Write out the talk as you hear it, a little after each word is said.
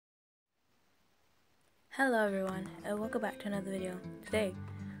Hello everyone, and welcome back to another video. Today,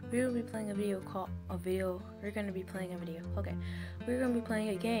 we will be playing a video. We're going to be playing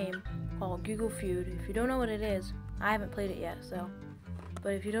a game called Google Feud. If you don't know what it is, I haven't played it yet,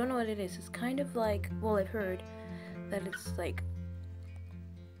 but if you don't know what it is, it's kind of like, well, I've heard that it's like,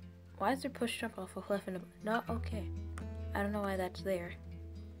 why is there push jump off a cliff not okay. I don't know why that's there.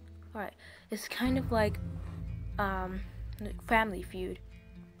 Alright, it's kind of like, Family Feud.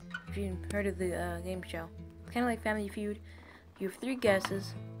 If you've heard of the game show, it's kind of like Family Feud. You have 3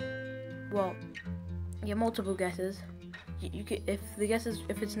 guesses. Well, you have multiple guesses. You could, if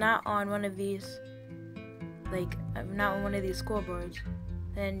it's not on one of these, not on one of these scoreboards,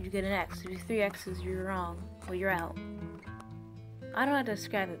 then you get an X. If you have 3 X's, you're wrong, or you're out. I don't know how to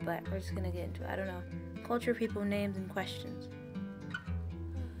describe it, but we're just gonna get into it. I don't know. Culture, people, names, and questions.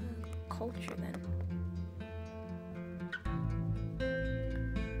 Culture, then.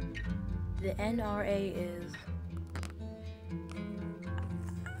 The NRA is...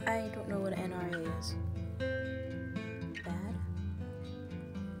 I don't know what an NRA is. Bad?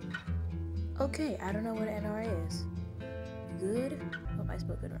 Okay, I don't know what an NRA is. Good? Oh, I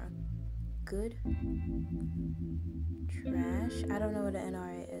spoke good wrong. Good? Trash? I don't know what an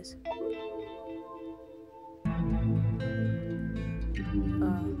NRA is.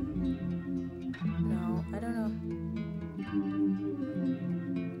 No, I don't know.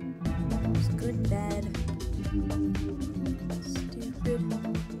 It's good, bad, stupid.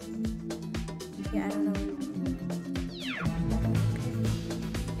 Yeah, I don't know.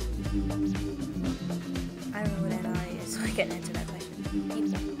 I don't know what NRA is, so I can't answer that question.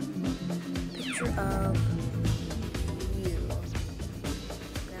 Picture of you.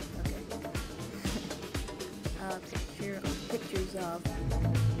 Yeah, okay. Pictures of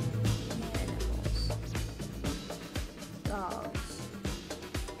animals. Dogs.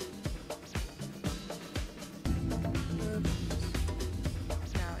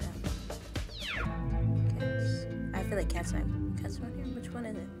 I feel like cats around here. Which one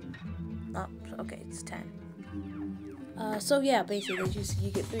is it? Oh, okay, it's 10. So yeah, basically,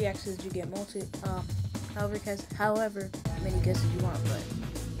 you get 3 X's, you get however many guesses you want, but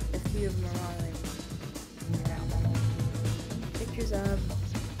if 3 of them are wrong, then you're out. Pictures of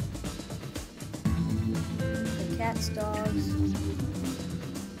the cats, dogs,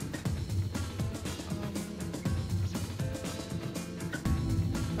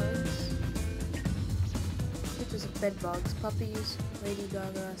 bed bugs, puppies, Lady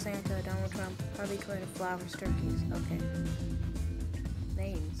Gaga, Santa, Donald Trump, Harvey Coin, flowers, turkeys. Okay.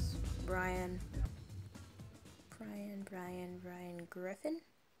 Names. Brian Griffin?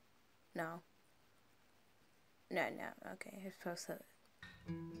 No. Okay, I'm supposed to.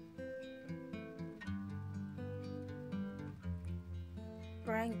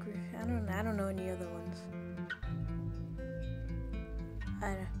 Brian Griffin. I don't know any other ones.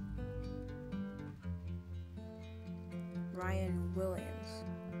 Ryan Williams.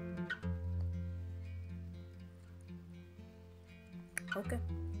 Okay.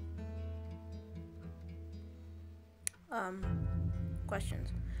 Questions.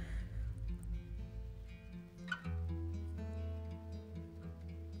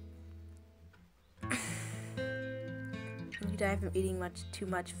 You die from eating too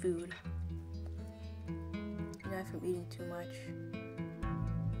much food. You die from eating too much.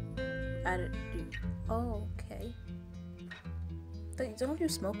 Oh, okay. Don't you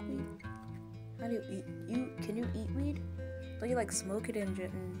smoke weed? How do you eat? Can you eat weed? Don't you like smoke it and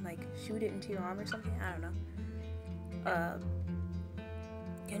like shoot it into your arm or something? I don't know.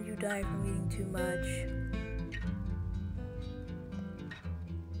 Can you die from eating too much?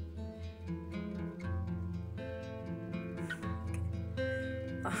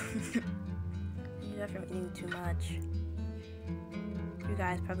 Okay. Can you die from eating too much? You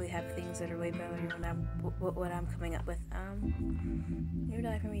guys probably have things that are way better than what I'm coming up with. You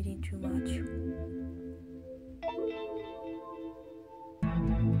die from eating too much.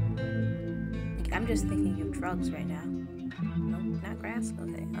 I'm just thinking of drugs right now. Nope, not grass.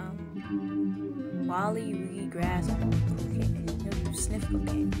 Okay. Wally, you eat grass. Cocaine. No, you sniff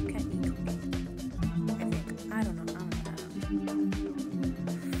cocaine. You can't eat cocaine. I think. I don't know.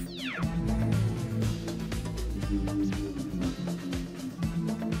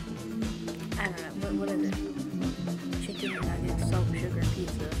 What is it? Chicken nuggets, salt, sugar,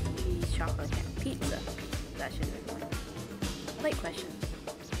 pizza, cheese, chocolate, pizza. That should be one. I like questions.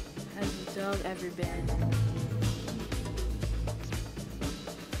 Has the dog ever been?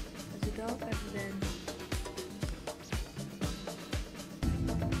 Has the dog ever been?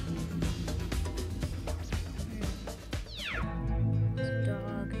 Has the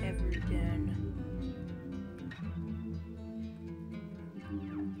dog ever been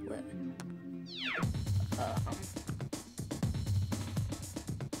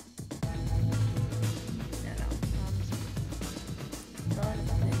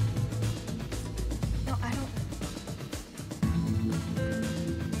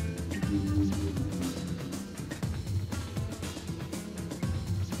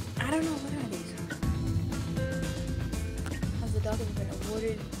don't know. What are these? Has the dog ever been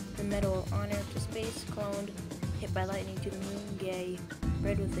awarded the Medal of Honor to space? Cloned, hit by lightning to the moon? Gay,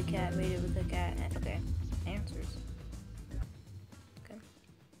 bred with a cat, mated with a cat. Okay, answers. Okay.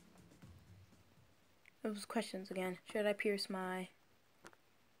 Those questions again. Should I pierce my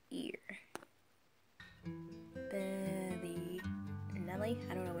ear? Belly. Nelly?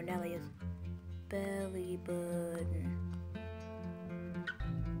 I don't know where Nelly is. Belly button.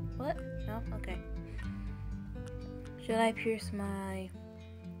 What? No? Okay. Should I pierce my...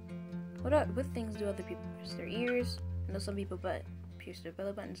 What things do other people pierce? Their ears? I know some people pierce their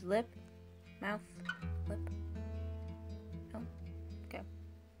belly buttons. Lip? Mouth? Lip? No? Okay.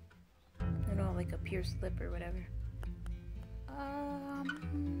 I know, like a pierced lip or whatever.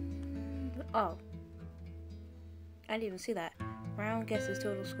 Oh. I didn't even see that. Round guesses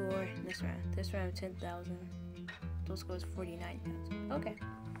total score in this round. This round 10,000. Total score is 49,000. Okay.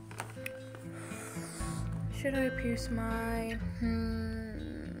 Should I pierce my...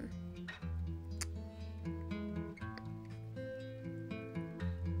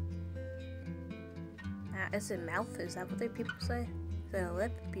 Is it mouth? Is that what people say? Is it a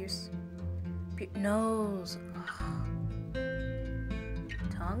lip? Pierce... nose.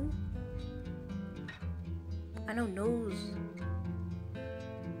 Tongue? I know nose.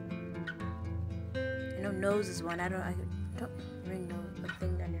 I know nose is one. I don't ring nose. A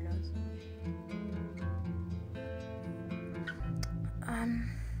thing down your nose.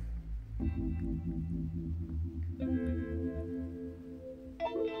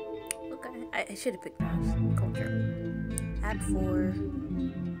 Okay, I should have picked nose. Culture. Add for.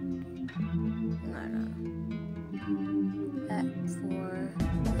 No. Add for.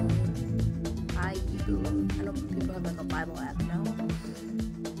 Bible. I know people have like a Bible app now.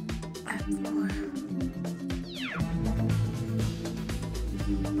 App for.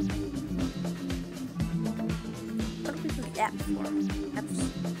 What do people get app for?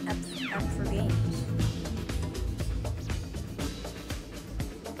 App for games.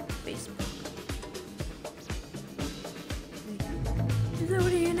 Facebook. Is there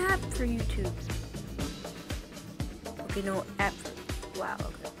already an app for YouTube? Okay, no app. Wow.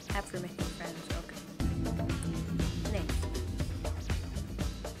 Okay, app for making friends. Okay. Names.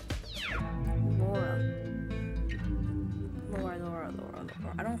 Laura.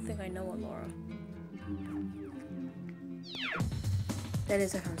 I don't think I know a Laura. That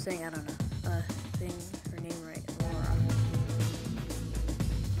is if I'm saying, I don't know, thing, her name right.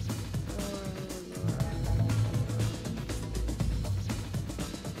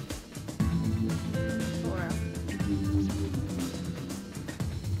 Laura.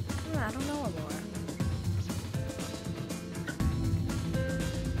 I don't know a Laura.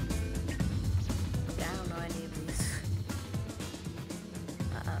 Yeah, I don't know any of these.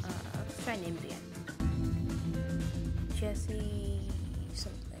 Let's try names again. Jessie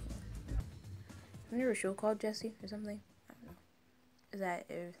something. Isn't there a show called Jessie or something? I don't know. Is that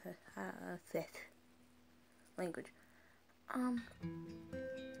fifth language? I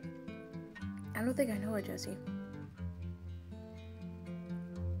don't think I know a Jessie.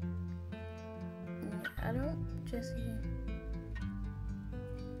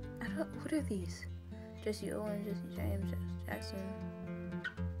 What are these? Jesse Owen, Jesse James, Jesse Jackson.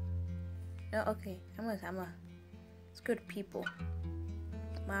 No, okay. Let's go to people.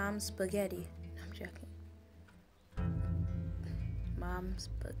 Mom Spaghetti. I'm joking. Mom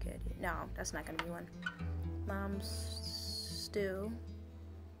Spaghetti. No, that's not gonna be one. Mom's Stew.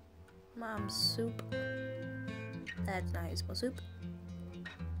 Mom's Soup. That's not how you spell soup.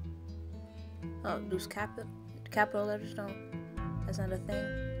 Oh, those capital letters don't. That's not a thing.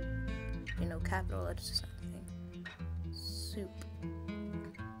 You know, capital letters is not a thing. Soup.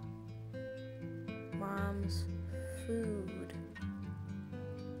 Mom's food.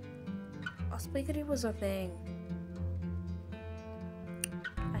 Oh, spaghetti was a thing.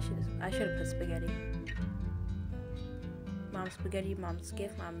 I should have put spaghetti. Mom's spaghetti, mom's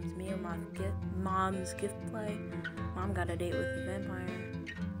gift, mom's meal, mom's gift play. Mom got a date with a vampire.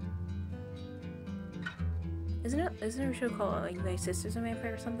 Isn't there a show called like My Sister's a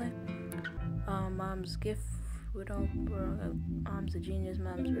Vampire or something? Mom's gift, mom's a genius,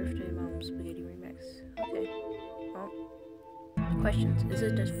 mom's birthday, mom's spaghetti remix. Okay. Well, questions. Is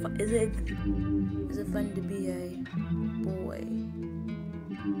it fun to be a boy?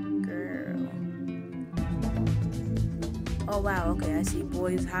 Girl. Oh wow, okay, I see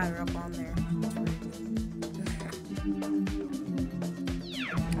boys higher up on there.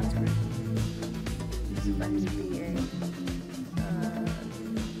 That's weird. Is it fun to be a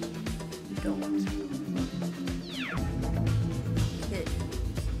adult? Kid.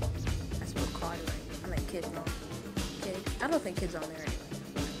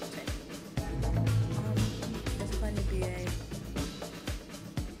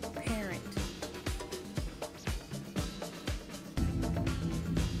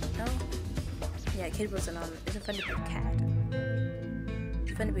 kid wasn't on it. It's offended by a cat.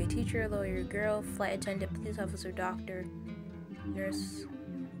 It's offended by a teacher, lawyer, girl, flight attendant, police officer, doctor, nurse,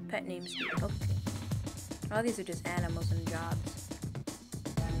 pet names. Okay. All these are just animals and jobs.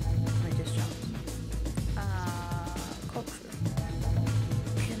 Or just jobs. Culture.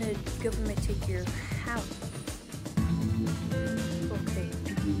 Can the government take your house? Okay.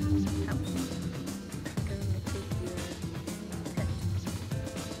 House. Government take your pet.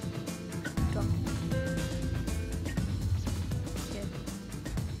 Dog. Yeah.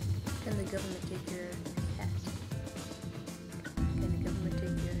 Can the government take your cat? Can the government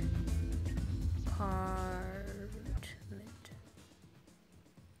take your apartment?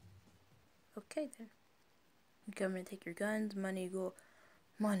 Okay then. Government take your guns, money go.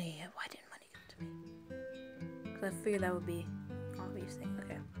 Money. Why didn't money come to me? Because I figured that would be an obvious thing.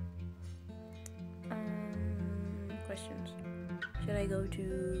 Okay. Questions. Should I go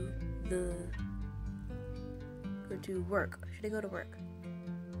to work? Should I go to work?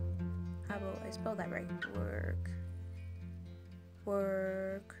 How about I spell that right?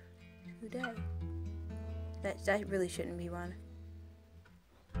 Work today. That really shouldn't be one.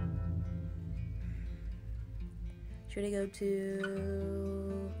 Should I go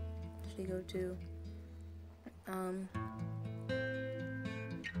to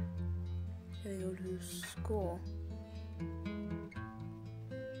school?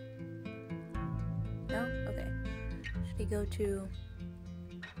 No? Okay. Should I go to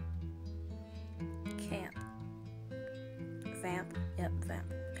camp? Vamp? Yep, vamp.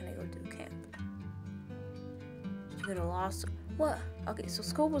 Can I go to camp? Should I go to law school? What? Okay, so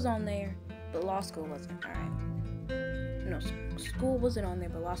school was on there, but law school wasn't. Alright. No, school wasn't on there,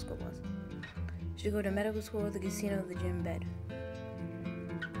 but law school was. Should you go to medical school, the casino, the gym, bed?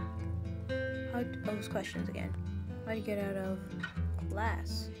 Those questions again. How do you get out of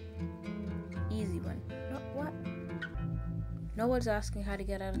class? Easy one. No, what? No one's asking how to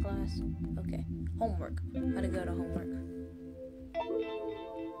get out of class. Okay. Homework. How to go to homework. How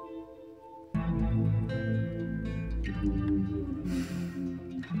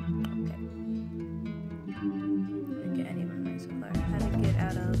to get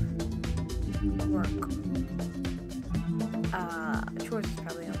out of work. Chores is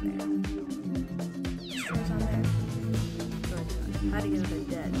probably on there. Chores on there. Chores on. How to get out of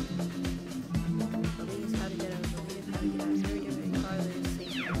debt. Police, how to get out of police, how to get out of surgery, cars,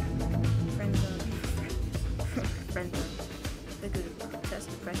 safety, friend zone. Friend zone. Liquid test,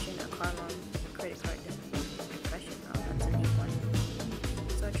 depression, a car loan, credit card debt, depression. Oh, that's a neat one.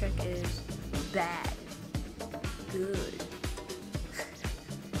 Star Trek is bad. Good.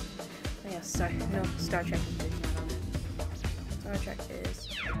 Star Trek is not on it. Star Trek is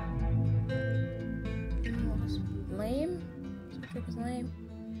lame. Star Trek is lame.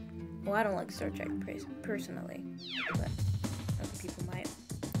 Well, I don't like Star Trek personally, but other people might.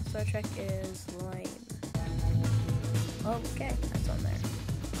 Star Trek is lame. Okay, that's on there.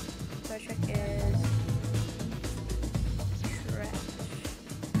 Star Trek is trash.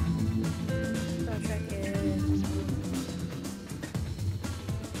 Star Trek is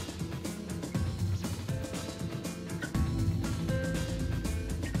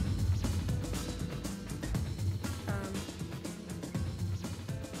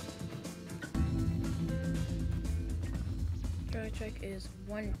Star Trek is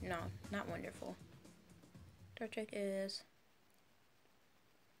not wonderful. Star Trek is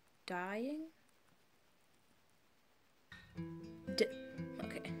dying.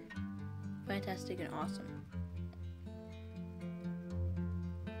 Okay. Fantastic and awesome.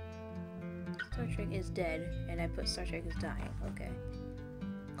 Star Trek is dead, and I put Star Trek is dying. Okay.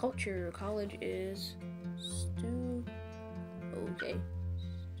 Culture, college is okay.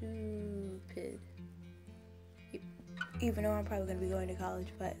 Stupid. Even though I'm probably going to be going to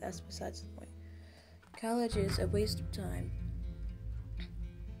college, but that's besides the point. College is a waste of time.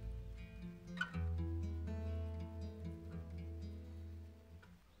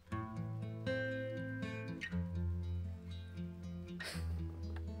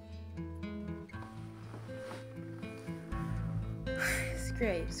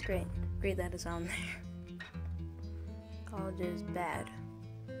 It's great that it's on there. College is bad.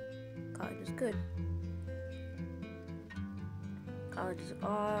 College is good. College is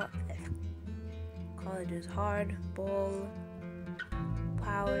college is hard. Bull.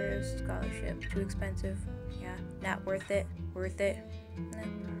 Powers. Scholarship. Too expensive. Yeah. Not worth it. Worth it. No.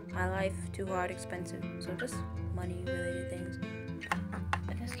 My life. Too hard. Expensive. So just money related things.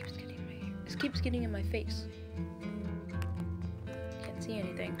 And this keeps getting in my ear. This keeps getting in my face. Can't see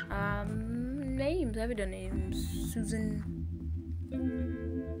anything. Names. I haven't done names. Susan.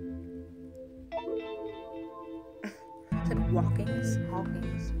 Hawkins.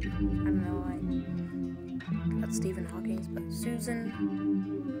 I don't know why. That's Stephen Hawkins, but Susan.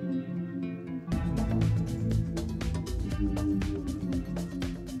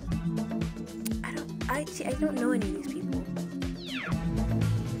 I don't know any of these people.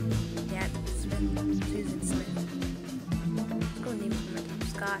 Yeah, Smith, Susan Smith. Let's go name him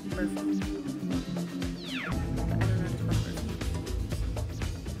Scott Murphy. I don't know this one Murphy.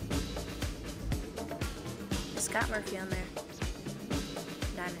 Is Scott Murphy on there?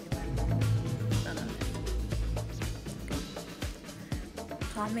 Not anywhere. Not on there.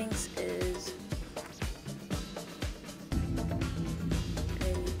 Tom Hanks is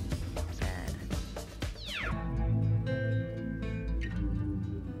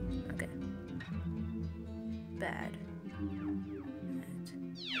bad.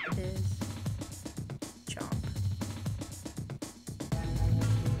 It is job.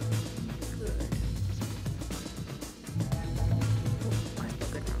 Good. Oh, I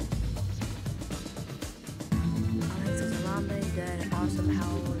spoke it wrong. Alex is a Robin, dead, awesome,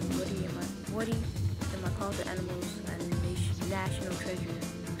 Howard, Woody, and my call to animals, and national treasure,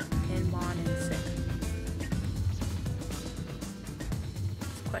 Ken Bond, and sick.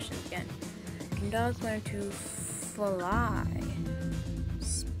 Questions again. Can dogs learn to fly?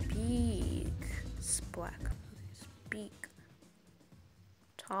 Speak. Speak.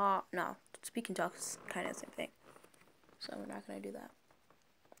 Talk. No. Speak and talk is kind of the same thing. So we're not going to do that.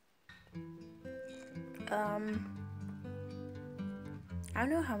 I don't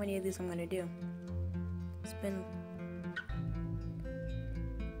know how many of these I'm going to do. It's been...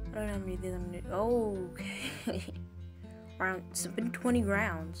 I don't know how many of these I'm going to do. Oh, okay. It's been 20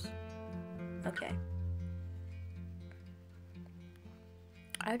 rounds. Okay.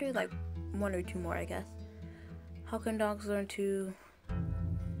 I'll do like 1 or 2 more, I guess. How can dogs learn to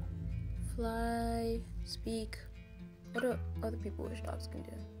fly, speak? What do other people wish dogs can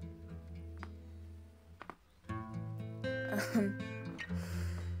do?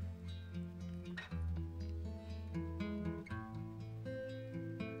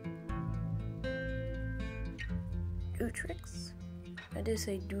 Do tricks? I did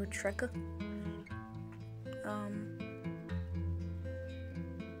say do trick.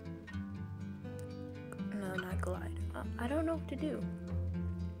 No, not glide. I don't know what to do.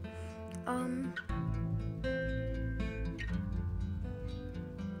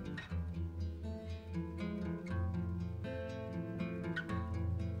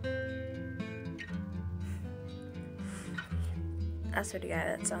 I swear to God,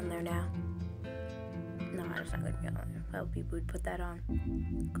 that's on there now. No, it's not gonna be on there. Well, people would put that on.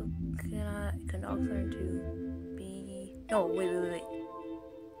 Can dogs learn to be... No, wait.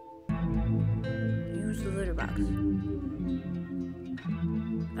 Use the litter box.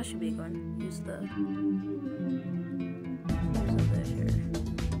 That should be a good one. Use the litter.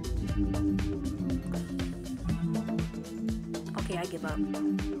 Okay, I give up.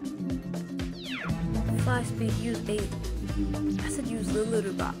 Fly, speed, use 8. I said use the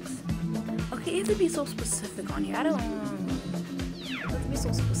litter box. Okay, you have to be so specific on here. I don't know. You have to be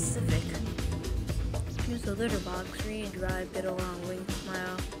so specific. Use the litter box. Read, drive, get along, wink,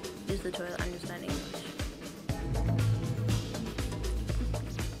 smile. Use the toilet, understand English.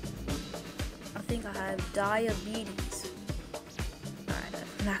 I think I have diabetes. Alright,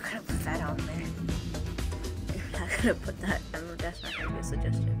 I'm not gonna put that on there. I'm not gonna put that. That's not gonna be a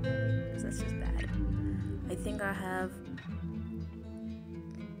suggestion. Because that's just bad. I think I have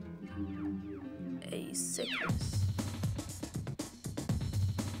a sickness.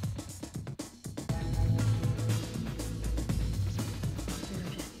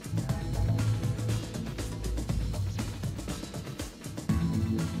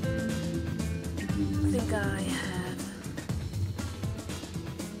 I think I have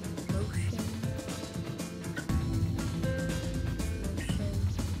motion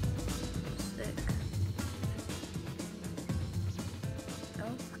sick.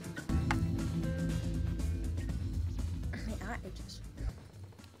 Oh.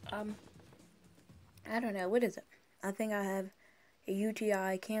 I don't know, what is it? I think I have a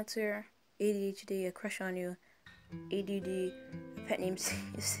UTI, cancer, ADHD, a crush on you, ADD, a pet named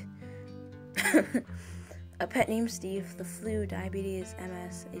Steve, a pet named Steve, the flu, diabetes,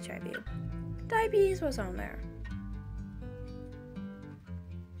 MS, HIV. Diabetes was on there.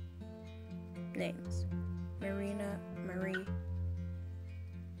 Names. Marina, Marie.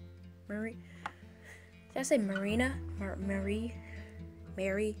 Did I say Marina? Mary?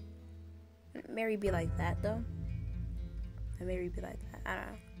 Mary be like that though. And Mary be like that. I don't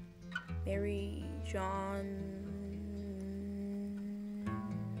know. Mary John.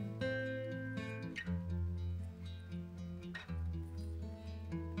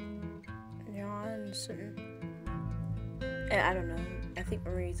 Johnson. I don't know. I think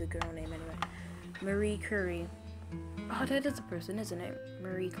Marie's a girl name anyway. Marie Curie. Oh, that is a person, isn't it?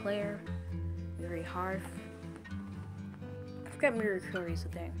 Marie Claire. Marie Harf. I forgot Marie Curie's a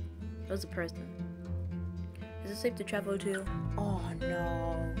thing. That was a person. Is it safe to travel to? Oh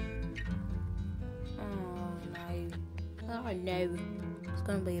no. Oh no. Oh no. It's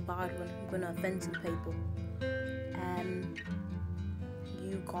gonna be a bad one. I'm gonna offend some people.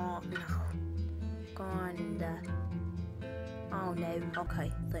 You gone. Oh no.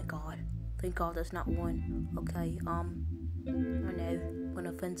 Okay. Thank God. Thank God that's not one. Okay. Oh no. I'm gonna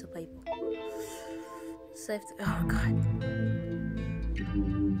offend some people. Safe to, oh God.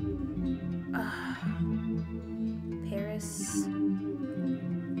 Paris.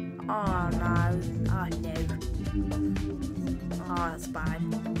 Oh no. Oh no. Oh, that's bad.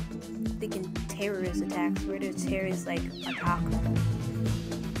 Thinking terrorist attacks. Where do terrorists like attack? Oh no.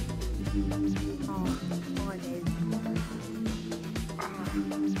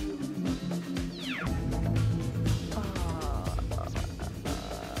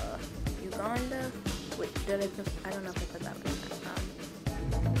 Uganda? Wait, did I put, I don't know if I put that one.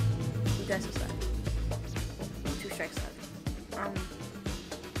 You guys are left. 2 strikes left.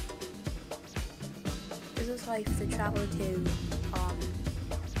 Is this like to travel to,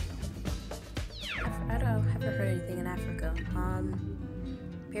 I haven't heard anything in Africa.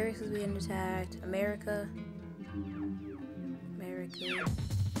 Paris is being attacked. America.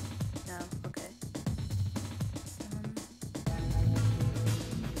 No, okay.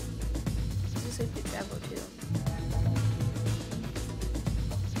 Is this safe to travel to?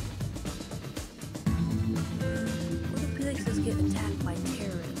 What places get attacked by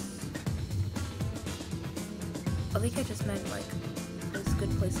terrorists? I think I just meant like it's a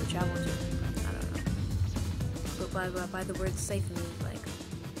good place to travel to. I don't know. But by the word safe means like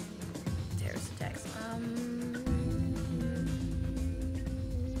terrorist attacks.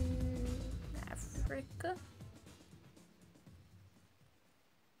 Africa?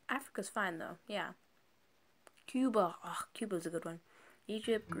 Africa's fine though, yeah. Cuba. Oh, Cuba's a good one.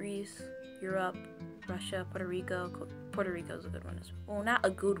 Egypt, Greece, Europe, Russia, Puerto Rico. Puerto Rico's a good one as well. Well, not a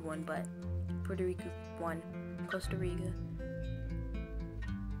good one, but Puerto Rico's one. Costa Rica.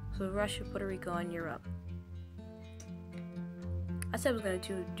 So Russia, Puerto Rico, and Europe. I said I was gonna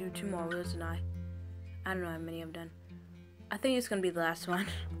do 2 more words, and I don't know how many I've done. I think it's gonna be the last one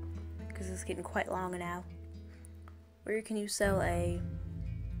because it's getting quite long now. Where can you sell a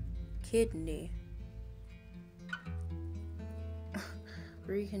kidney?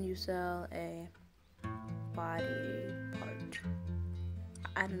 Where can you sell a body part?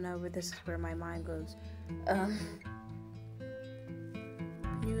 I don't know, but this is where my mind goes.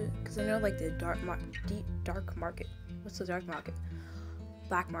 Because I know like the dark market. What's the dark market?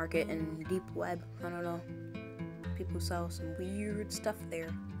 Black market and deep web. I don't know. People sell some weird stuff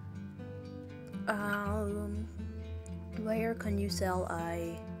there. Where can you sell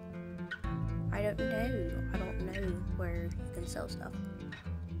a? I don't know where you can sell stuff.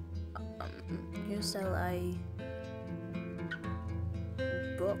 You sell a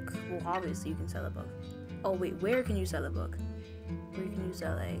book. Well, obviously you can sell a book. Oh wait, where can you sell a book? Where can you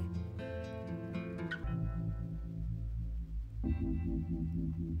sell a?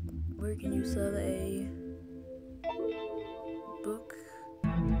 Where can you sell a book?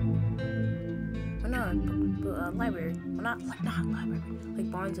 Well, no, library. Well, not library. Like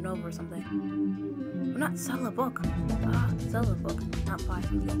Barnes and Noble or something. Well, not sell a book. Sell a book, not buy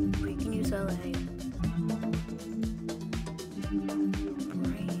something. Where can you sell a?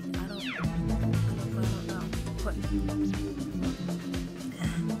 Great, I don't know. What?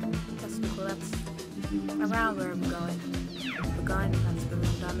 Testicle, that's around where I'm going. The gun, that's the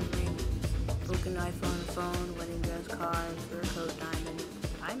diamond ring. Broken iPhone, phone, wedding dress, cars, fur coat, diamond.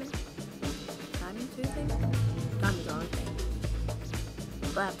 Diamond? Diamonds, do you think? Diamonds are a thing.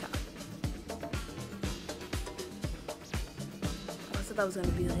 Laptop. I thought that was gonna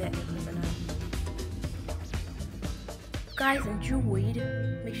be the hit, but no. Guys, enjoyed.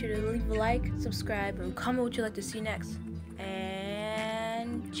 Make sure to leave a like, subscribe, and comment what you'd like to see next.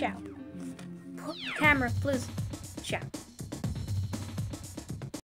 And ciao. Camera, please. Ciao.